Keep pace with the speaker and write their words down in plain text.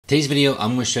Today's video,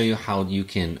 I'm going to show you how you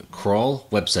can crawl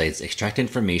websites, extract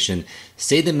information,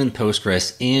 save them in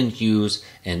Postgres, and use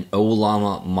an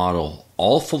Ollama model,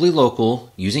 all fully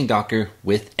local using Docker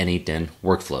with n8n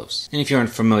workflows. And if you're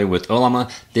unfamiliar with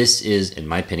Ollama, this is, in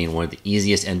my opinion, one of the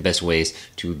easiest and best ways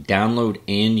to download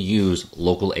and use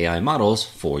local AI models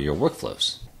for your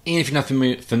workflows. And if you're not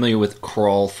familiar with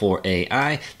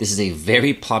Crawl4AI, this is a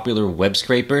very popular web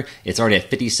scraper. It's already at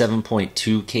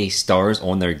 57.2K stars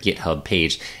on their GitHub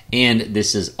page. And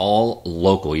this is all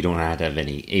local. You don't have to have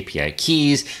any API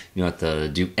keys. You don't have to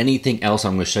do anything else.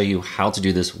 I'm going to show you how to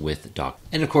do this with Docker.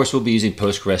 And of course, we'll be using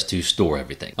Postgres to store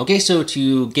everything. Okay, so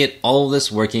to get all of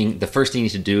this working, the first thing you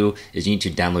need to do is you need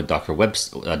to download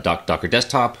Docker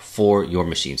Desktop for your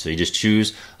machine. So you just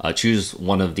choose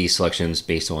one of these selections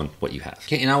based on what you have.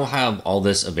 Okay, and I will have all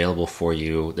this available for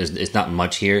you. It's not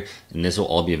much here, and this will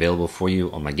all be available for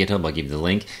you on my GitHub. I'll give you the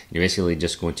link. You're basically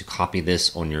just going to copy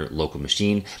this on your local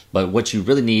machine. But what you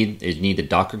really need is you need the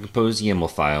Docker Compose YAML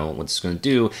file. What it's going to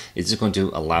do is it's going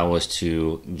to allow us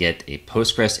to get a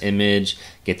Postgres image,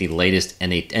 get the latest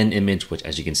n8n image, which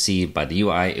as you can see by the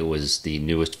UI, it was the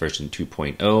newest version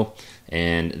 2.0.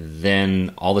 And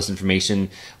then all this information,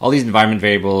 all these environment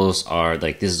variables are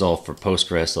like, this is all for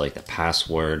Postgres, so like the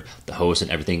password, the host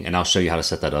and everything. And I'll show you how to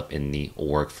set that up in the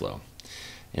workflow.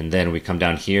 And then we come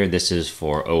down here, this is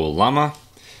for Ollama.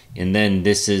 And then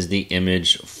this is the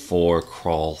image for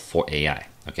Crawl4AI.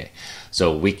 Okay,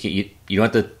 so you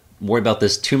don't have to worry about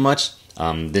this too much.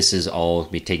 This is all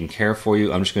be taken care of for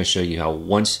you. I'm just going to show you how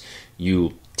once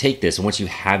you take this and once you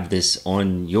have this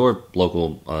on your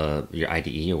local, your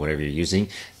IDE or whatever you're using,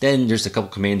 then there's a couple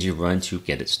commands you run to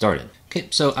get it started. Okay,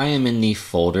 so I am in the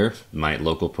folder, my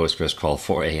local Postgres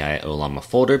Crawl4AI Ollama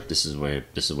folder. This is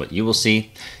what you will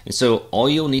see. And so all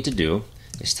you'll need to do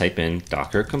is type in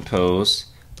Docker Compose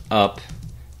up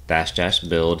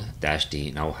 --build -d,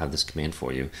 and I will have this command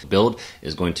for you. Build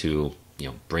is going to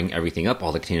bring everything up,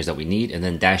 all the containers that we need, and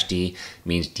then -d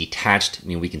means detached. I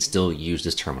mean, we can still use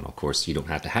this terminal. Of course, you don't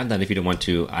have to have that if you don't want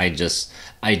to. I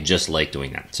just like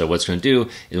doing that. So what it's going to do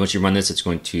is once you run this, it's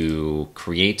going to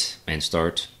create and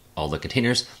start all the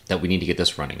containers that we need to get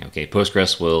this running. Okay,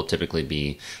 Postgres will typically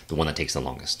be the one that takes the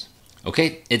longest.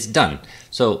 Okay, it's done.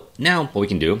 So now what we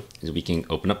can do is we can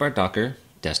open up our Docker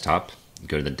desktop,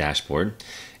 go to the dashboard,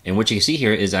 and what you can see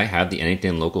here is I have the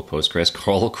n8n local Postgres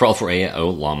Crawl4AI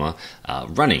Ollama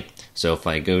running. So if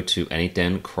I go to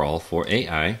n8n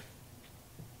Crawl4AI,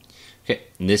 okay,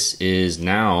 this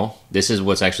is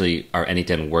what's actually our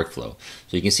n8n workflow.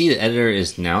 So you can see the editor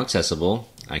is now accessible.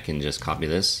 I can just copy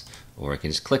this, or I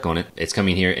can just click on it. It's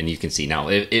coming here, and you can see now.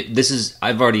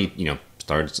 I've already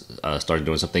started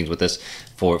doing some things with this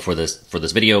for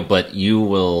this video, but you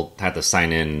will have to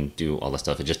sign in, do all this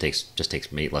stuff. It just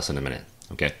takes me less than a minute.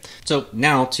 Okay, so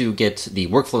now to get the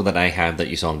workflow that I have that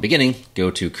you saw in the beginning,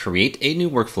 go to create a new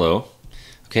workflow.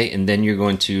 Okay, and then you're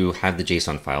going to have the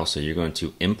JSON file. So you're going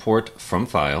to import from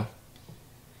file.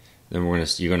 Then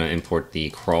you're going to import the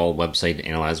crawl website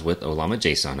analyze with Ollama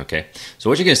JSON. Okay, so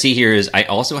what you're going to see here is I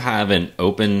also have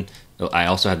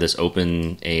this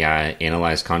open AI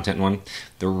analyze content one.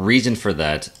 The reason for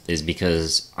that is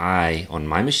because I, on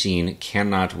my machine,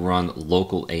 cannot run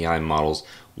local AI models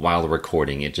while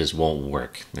recording. It just won't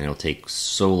work, and it'll take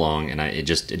so long, and it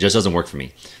just doesn't work for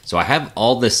me. So I have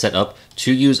all this set up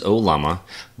to use Ollama,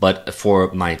 but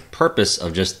for my purpose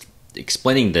of just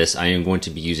explaining this, I am going to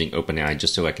be using OpenAI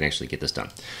just so I can actually get this done.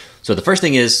 So the first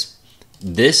thing is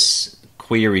this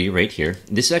query right here.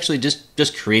 This actually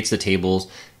just creates the tables.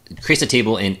 Creates a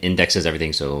table and indexes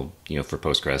everything, so for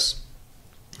Postgres.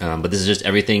 But this is just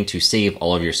everything to save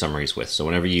all of your summaries with. So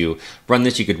whenever you run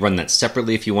this, you could run that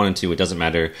separately if you wanted to. It doesn't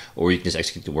matter, or you can just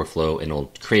execute the workflow and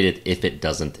it'll create it if it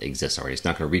doesn't exist already. It's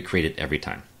not going to recreate it every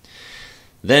time.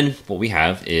 Then what we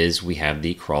have is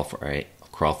the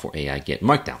Crawl4AI get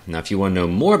markdown. Now, if you want to know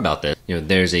more about this,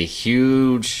 there's a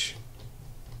huge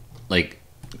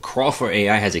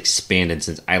Crawl4AI has expanded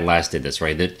since I last did this,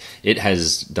 right? It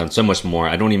has done so much more.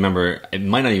 I don't even remember. It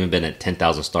might not even been at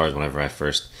 10,000 stars whenever I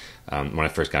first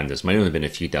got into this. It might have only been a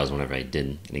few thousand whenever I did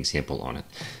an example on it.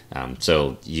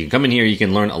 So you can come in here. You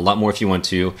can learn a lot more if you want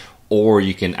to, or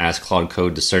you can ask Claude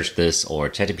Code to search this, or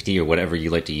ChatGPT, or whatever you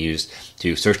like to use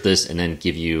to search this, and then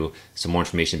give you some more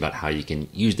information about how you can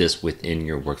use this within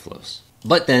your workflows.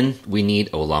 But then we need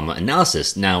Ollama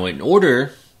analysis. Now, in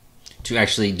order to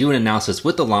actually do an analysis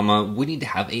with Ollama, we need to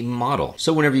have a model.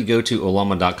 So whenever you go to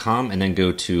ollama.com and then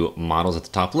go to models at the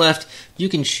top left, you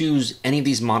can choose any of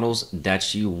these models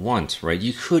that you want, right?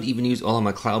 You could even use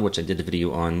Ollama Cloud, which I did a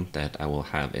video on that I will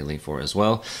have a link for as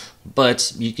well.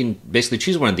 But you can basically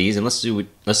choose one of these, and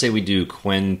let's say we do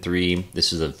Qwen3.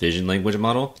 This is a vision language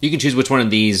model. You can choose which one of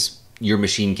these your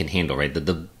machine can handle, right?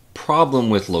 The problem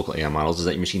with local AI models is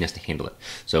that your machine has to handle it.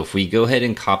 So if we go ahead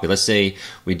and copy, let's say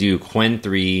we do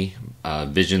Qwen3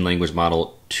 vision language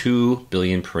model 2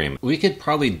 billion parameters. We could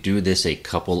probably do this a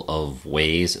couple of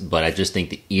ways, but I just think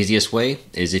the easiest way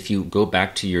is if you go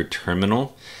back to your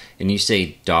terminal and you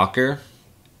say docker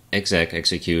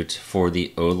execute for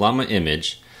the Ollama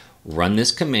image, run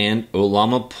this command,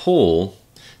 Ollama pull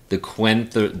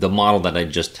the model that I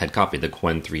just had copied, the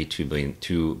Qwen3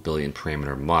 2 billion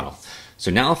parameter model. So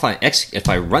now if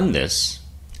I run this,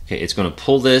 okay, it's going to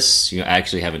pull this. I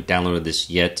actually haven't downloaded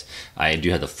this yet. I do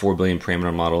have the 4 billion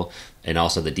parameter model and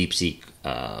also the DeepSeek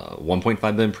 1.5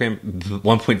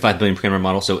 billion parameter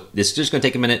model. So this is just going to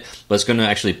take a minute, but it's going to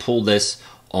actually pull this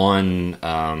on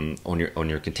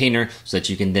your container so that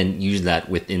you can then use that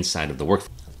inside of the workflow.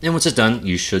 And once it's done,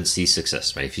 you should see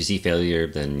success, right? If you see failure,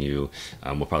 then you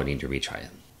will probably need to retry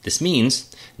it. This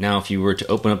means now if you were to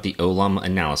open up the Ollama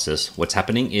analysis, what's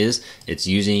happening is it's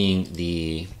using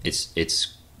the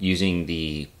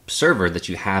server that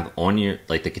you have on your,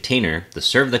 like the container, the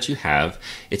server that you have,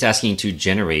 it's asking to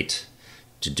generate,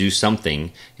 to do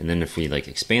something. And then if we like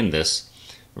expand this,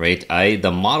 right,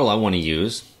 the model I want to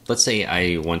use, let's say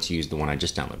I want to use the one I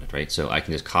just downloaded, right? So I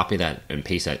can just copy that and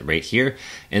paste that right here.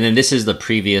 And then this is the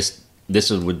previous, this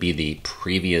would be the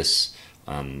previous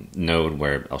node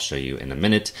where I'll show you in a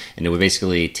minute. And it would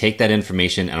basically take that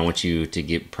information and I want you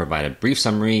to provide a brief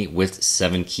summary with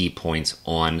 7 key points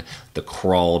on the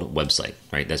crawled website,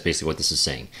 right? That's basically what this is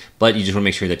saying. But you just want to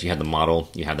make sure that you have the model,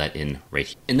 you have that in right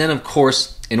here. And then of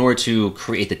course, in order to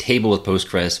create the table with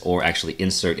Postgres or actually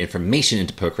insert information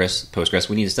into Postgres,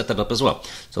 we need to set that up as well.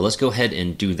 So let's go ahead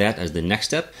and do that as the next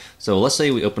step. So let's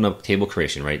say we open up table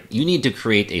creation, right? You need to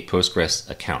create a Postgres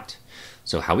account.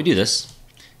 So how we do this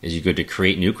is you go to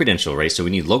create new credential, right? So we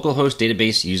need localhost,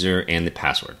 database, user, and the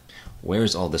password. Where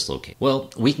is all this located? Well,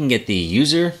 we can get the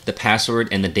user, the password,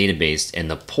 and the database,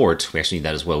 and the port. We actually need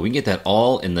that as well. We can get that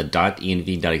all in the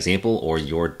 .env.example or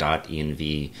your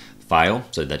 .env file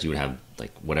so that you would have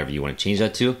like whatever you want to change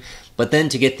that to. But then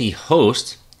to get the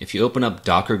host, if you open up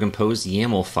Docker Compose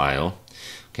YAML file,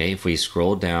 okay, if we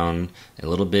scroll down a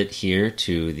little bit here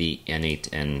to the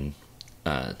n8n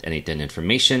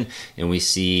information, and we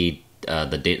see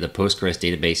the Postgres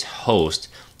database host,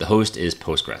 the host is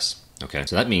Postgres. Okay,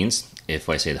 so that means if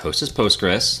I say the host is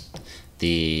Postgres,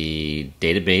 the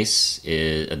database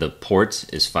is, the port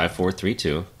is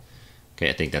 5432.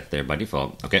 Okay, I think that's there by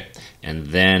default. Okay, and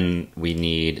then we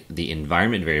need the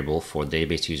environment variable for the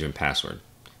database user and password.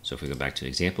 So if we go back to the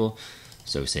example,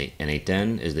 so we say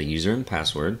n8n is the user and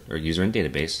password, or user and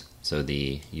database. So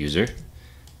the user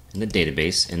and the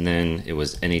database, and then it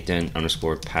was n8n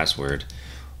underscore password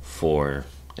for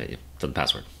the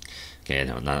password. Okay,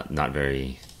 no, not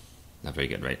very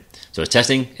good, right? So it's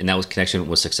testing, and that connection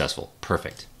was successful.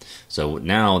 Perfect. So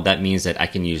now that means that I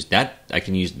can use that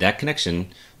connection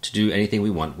to do anything we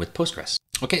want with Postgres.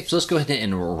 Okay, so let's go ahead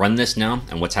and run this now.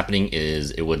 And what's happening is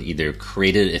it would either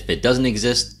create it if it doesn't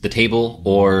exist, the table,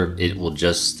 or it will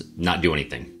just not do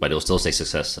anything, but it'll still say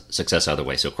success either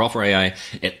way. So Crawl4AI,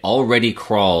 it already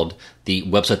crawled the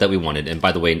website that we wanted. And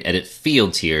by the way, in edit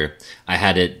fields here, I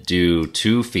had it do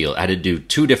two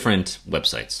different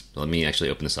websites. So let me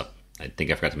actually open this up. I think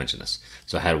I forgot to mention this.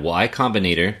 So I had Y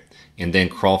Combinator and then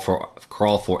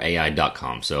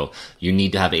Crawl4AI.com. So you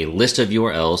need to have a list of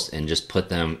URLs and just put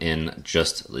them in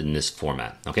this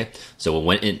format. Okay. So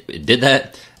when it did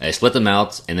that, I split them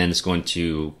out, and then it's going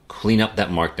to clean up that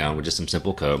markdown with just some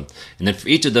simple code. And then for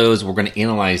each of those, we're going to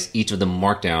analyze each of the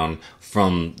markdown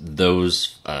from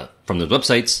those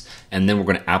websites, and then we're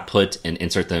going to output and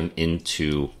insert them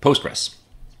into Postgres.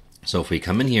 So if we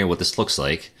come in here, what this looks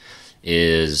like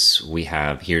is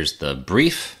here's the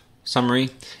brief summary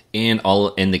and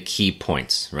the key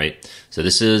points, right? So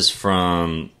this is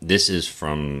from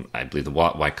I believe the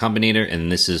Y Combinator,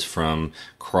 and this is from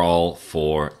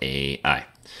Crawl4AI.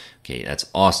 Okay, that's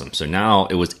awesome. So now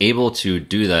it was able to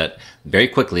do that very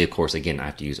quickly. Of course, again, I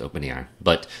have to use OpenAI,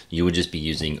 but you would just be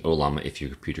using Ollama if your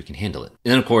computer can handle it.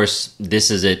 And then of course,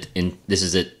 this is it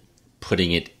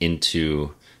putting it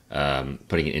into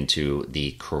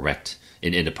the correct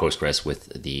into Postgres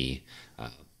with the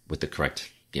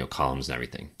correct columns and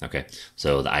everything. Okay,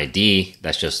 so the ID,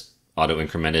 that's just auto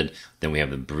incremented. Then we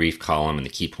have the brief column and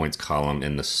the key points column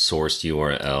and the source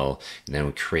URL. And then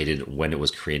we created when it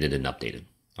was created and updated.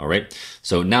 All right.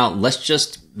 So now let's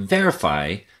just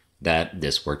verify that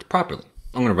this worked properly.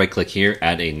 I'm going to right click here,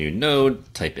 add a new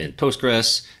node, type in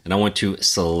Postgres, and I want to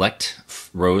select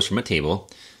rows from a table.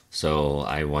 So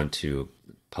I want to,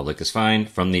 public is fine.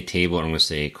 From the table, I'm going to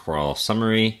say crawl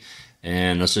summary,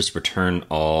 and let's just return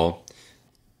all.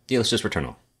 Yeah, let's just return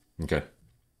all. Okay.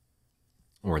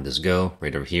 Where'd this go?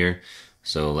 Right over here.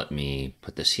 So let me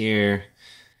put this here.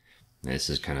 This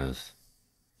is kind of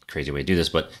a crazy way to do this,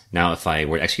 but now if I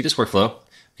were to execute this workflow,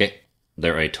 okay,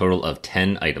 there are a total of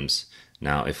 10 items.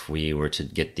 Now, if we were to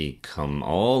get come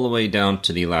all the way down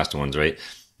to the last ones, right?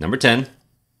 Number 10,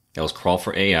 that was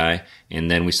Crawl4AI.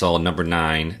 And then we saw number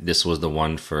 9. This was the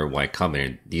one for Y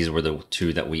Combinator. These were the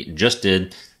 2 that we just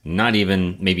did, not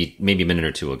even maybe a minute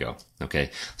or 2 ago.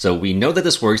 Okay. So we know that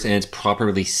this works and it's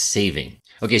properly saving.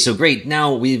 Okay. So great.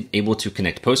 Now we're able to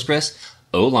connect Postgres,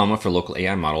 Ollama for local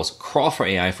AI models,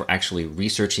 Crawl4AI for actually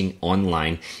researching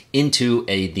online into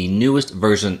the newest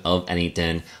version of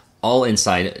n8n, all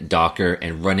inside Docker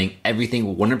and running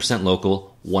everything 100%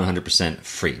 local, 100%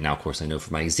 free. Now, of course, I know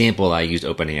for my example, I used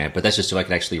OpenAI, but that's just so I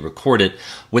could actually record it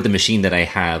with the machine that I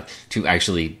have to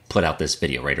actually put out this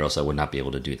video, right? Or else I would not be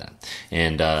able to do that.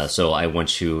 And so I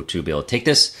want you to be able to take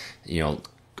this,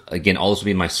 again, all this will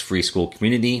be in my free school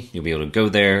community. You'll be able to go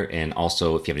there. And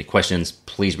also, if you have any questions,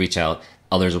 please reach out.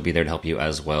 Others will be there to help you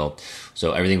as well.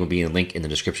 So everything will be in the link in the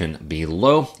description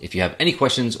below. If you have any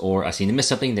questions or I seem to miss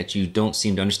something that you don't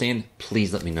seem to understand,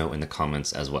 please let me know in the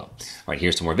comments as well. All right,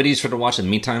 here's some more videos for you to watch. In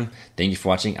the meantime, thank you for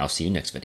watching. I'll see you next video.